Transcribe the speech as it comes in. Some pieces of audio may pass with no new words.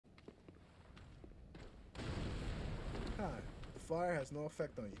Huh. Fire has no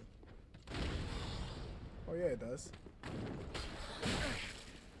effect on you. Oh yeah, it does.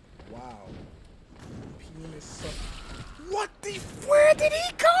 Wow. Penis suck. What the? Where did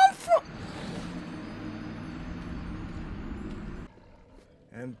he come from?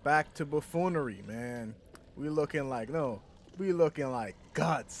 And back to buffoonery, man. We looking like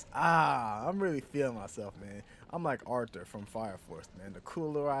guts. I'm really feeling myself, man. I'm like Arthur from Fire Force, man. The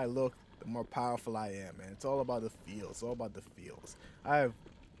cooler I look, the more powerful I am, man. It's all about the feels. It's all about the feels. I have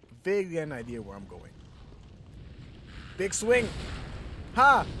vaguely an idea where I'm going. Big swing.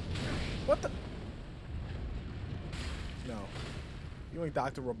 Ha! What the? No. You ain't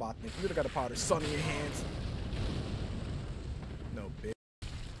Dr. Robotnik. You would've got a powder sun in your hands. No, bitch.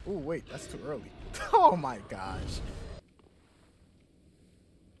 Ooh, wait. That's too early. Oh my gosh.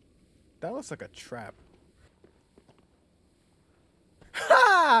 That looks like a trap.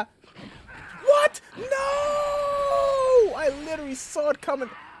 Ha! What? No! I literally saw it coming.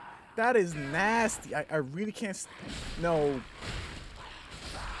 That is nasty. I really can't. No.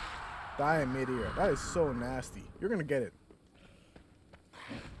 Die in midair. That is so nasty. You're gonna get it.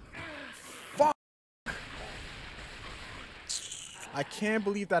 Fuck. I can't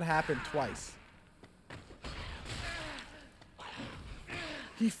believe that happened twice.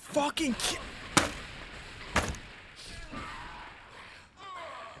 He fucking killed.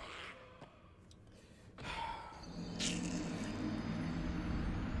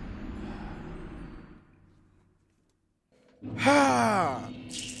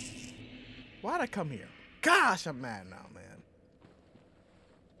 Why'd I come here? Gosh, I'm mad now, man.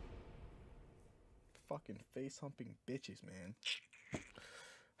 Fucking face humping bitches, man.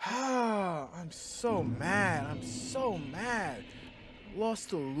 I'm so mad. I'm so mad. Lost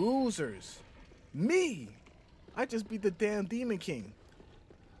to losers. Me. I just beat the damn Demon King.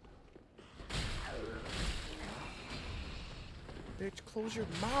 Bitch, close your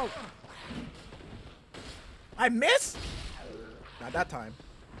mouth. I missed? Not that time.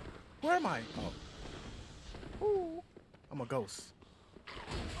 Where am I? Oh. Ooh. I'm a ghost.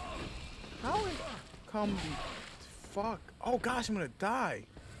 How in come the fuck? Oh gosh, I'm gonna die.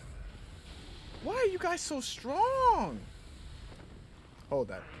 Why are you guys so strong? Hold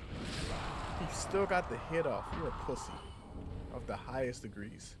that. He still got the hit off. You're a pussy. Of the highest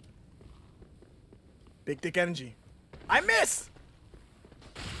degrees. Big dick energy. I miss!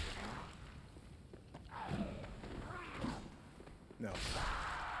 No.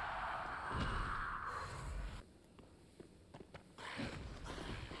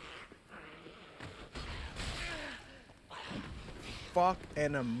 Fuck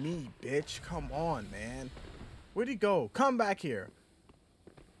enemy, bitch. Come on, man. Where'd he go? Come back here.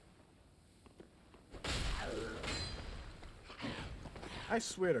 I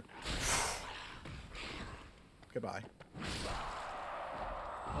swear to... Goodbye.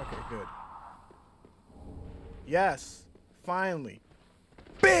 Okay, good. Yes. Finally.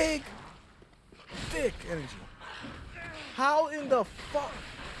 Big dick energy. How in the fuck?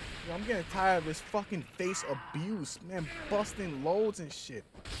 Yo, I'm getting tired of this fucking face abuse. Man, busting loads and shit.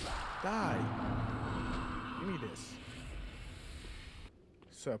 Die. Give me this.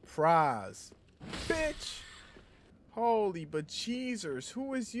 Surprise. Bitch. Holy bejeezers.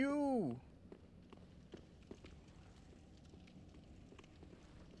 Who is you?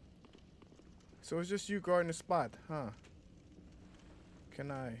 So it's just you guarding the spot, huh? Can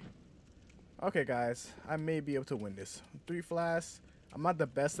I? Okay, guys. I may be able to win this. 3 flasks. I'm not the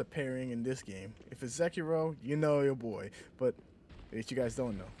best at parrying in this game. If it's Sekiro, you know your boy. But you guys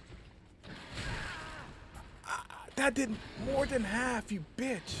don't know. That did more than half, you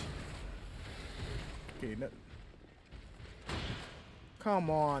bitch. Okay, no. Come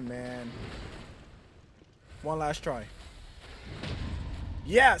on, man. One last try.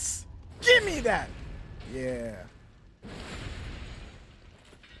 Yes! Give me that! Yeah.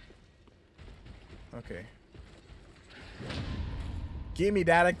 Okay. Give me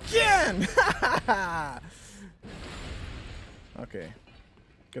that again! Okay.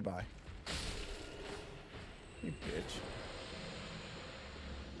 Goodbye. You bitch.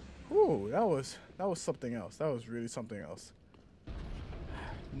 Ooh, that was something else. That was really something else.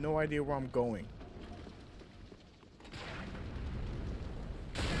 No idea where I'm going.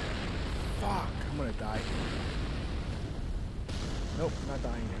 Fuck, I'm gonna die. Nope, not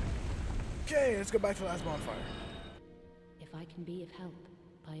dying yet. Okay, let's go back to the last bonfire. If I can be of help,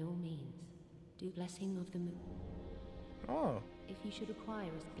 by all means, do blessing of the moon. Oh. If you should require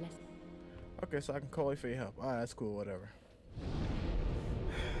a blessing. Okay, so I can call you for your help. Alright, that's cool, whatever.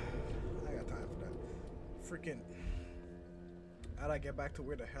 I got time for that. Freaking. How'd I get back to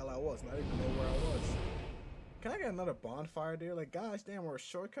where the hell I was? I didn't even know where I was. Can I get another bonfire there? Like, gosh damn, or a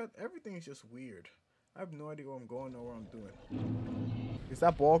shortcut? Everything's just weird. I have no idea where I'm going or what I'm doing. Is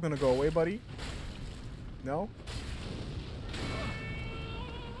that ball gonna go away, buddy? No?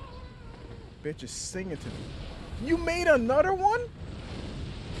 Bitch is singing to me. You made another one?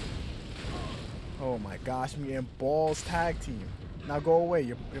 Oh my gosh, me and Balls tag team. Now go away.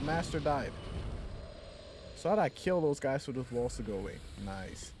 Your master died. So how'd I kill those guys for those balls to go away?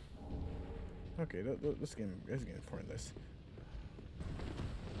 Nice. Okay, this game pointless.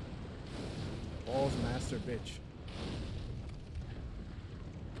 Balls master bitch.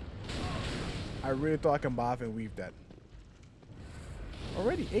 I really thought I could bob and weave that.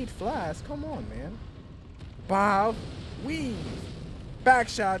 Already 8 flasks? Come on, man. Bob, weave, back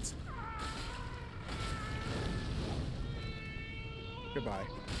shots. Goodbye.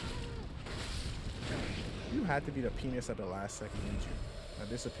 You had to be the penis at the last second, didn't you? Now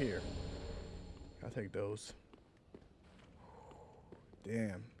disappear. I'll take those.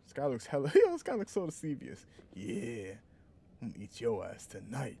 Damn. This guy looks hella. Yo, this guy looks so deceivious. Yeah. I'm gonna eat your ass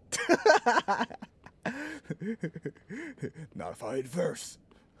tonight. Not if I adverse.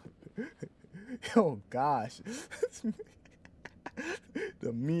 Oh gosh.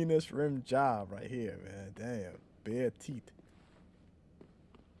 The meanest rim job right here, man. Damn. Bare teeth.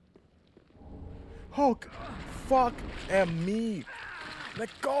 Hulk, fuck and me. Let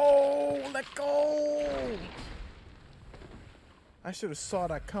go. Let go. I should have saw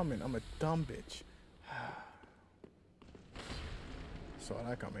that coming. I'm a dumb bitch. Saw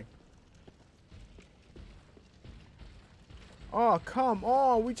that coming. Oh, come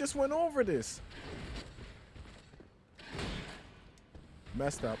on. We just went over this.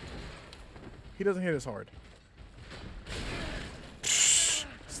 Messed up. He doesn't hit as hard.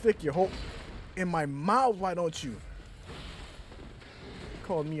 Stick your hope in my mouth, why don't you?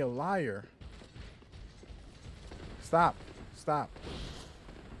 Called me a liar. Stop. Stop.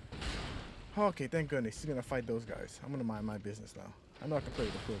 Okay, thank goodness. He's gonna fight those guys. I'm gonna mind my business now. I know I can play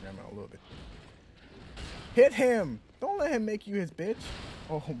with the program out a little bit. Hit him! Don't let him make you his bitch.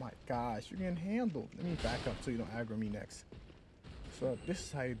 Oh my gosh, you're getting handled. Let me back up so you don't aggro me next. So this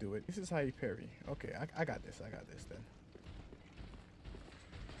is how you do it. This is how you parry. Okay, I got this. I got this then.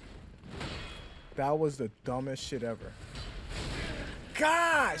 That was the dumbest shit ever.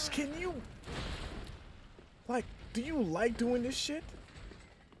 Gosh, can you... Like, do you like doing this shit?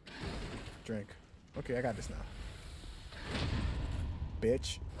 Drink. Okay, I got this now.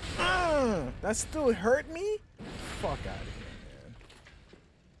 Bitch. That still hurt me? Fuck out of here,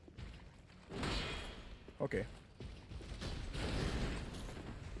 man. Okay.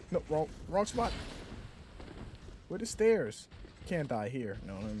 No, wrong spot. Where the stairs? Can't die here.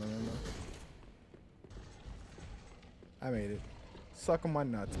 No. I made it. Suck on my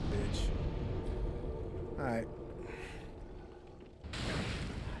nuts, bitch. Alright.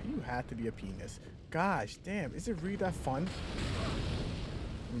 You had to be a penis. Gosh, damn. Is it really that fun?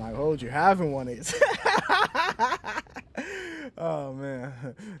 I might hold you haven't won it. Oh, man.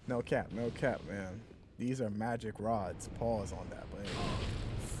 No cap, man. These are magic rods. Pause on that, but anyway.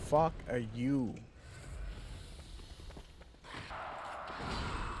 Fuck are you?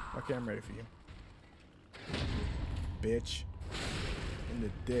 Okay, I'm ready for you. Bitch. In the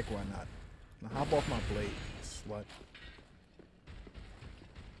dick, why not? Now hop off my blade, slut.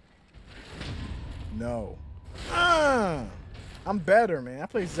 No. I'm better, man. I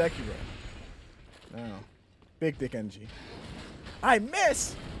play Zekiro. No. Big dick energy. I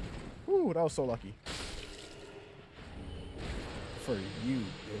miss! Ooh, that was so lucky. For you,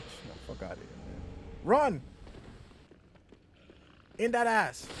 bitch. No, fuck out of here, man. Run! In that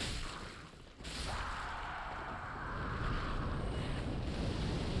ass.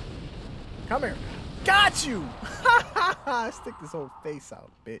 Come here. Got you! Stick this whole face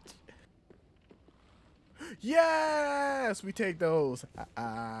out, bitch. Yes! We take those.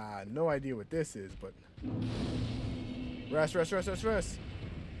 No idea what this is, but... Rest. Oh,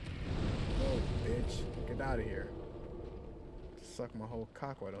 bitch. Get out of here. Suck my whole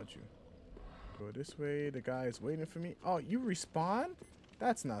cock, why don't you? Go this way. The guy is waiting for me. Oh, you respawn?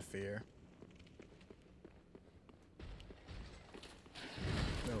 That's not fair.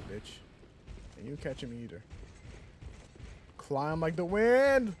 No, bitch. And you catching me either. Climb like the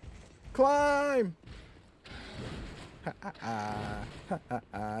wind! Climb!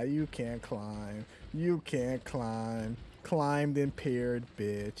 You can't climb. You can't climb. Climbed and peered,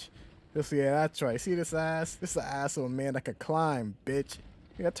 bitch. Yeah, that's right. See this ass? This is an ass of a man that can climb, bitch.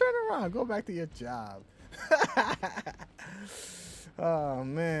 Yeah, turn around. Go back to your job. Oh,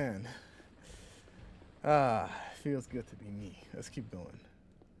 man. Feels good to be me. Let's keep going.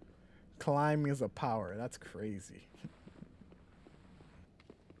 Climbing is a power. That's crazy.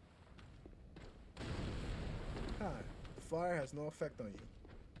 Huh. Fire has no effect on you.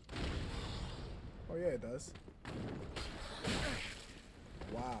 Oh yeah, it does.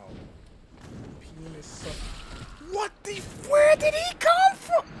 Wow. Penis suck. What the? Where did he come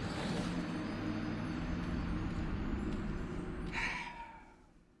from?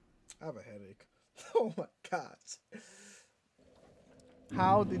 I have a headache. Oh my gosh.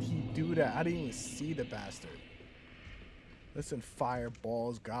 How did he do that? I didn't even see the bastard. Listen,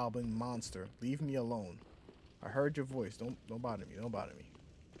 fireballs, goblin, monster. Leave me alone. I heard your voice. Don't bother me. Don't bother me.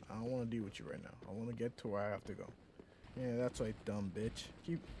 I don't want to deal with you right now. I want to get to where I have to go. Yeah, that's right, dumb bitch.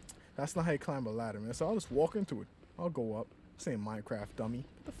 That's not how you climb a ladder, man. So I'll just walk into it. I'll go up. This ain't Minecraft, dummy.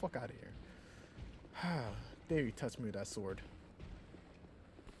 Get the fuck out of here. Dare you touch me with that sword.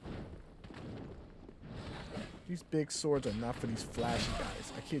 These big swords are not for these flashy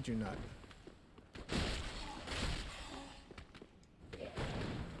guys. I kid you not.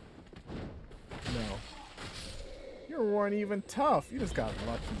 No. You weren't even tough. You just got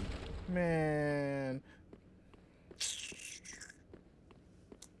lucky. Man.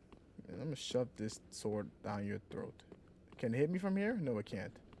 I'm gonna shove this sword down your throat. Can it hit me from here? No, it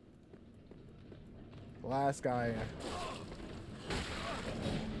can't. Last guy.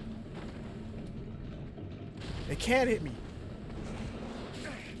 It can't hit me.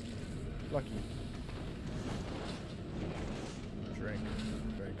 Lucky. Drink.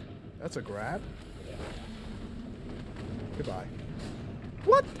 Drink. That's a grab. Goodbye.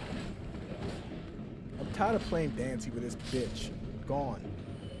 What? I'm tired of playing Dancy with this bitch. Gone.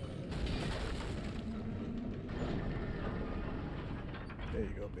 There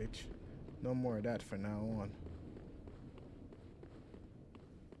you go, bitch. No more of that from now on.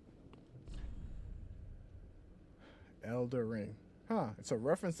 Elder Ring. Huh, it's a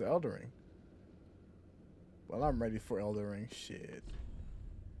reference to Elder Ring. Well, I'm ready for Elder Ring. Shit.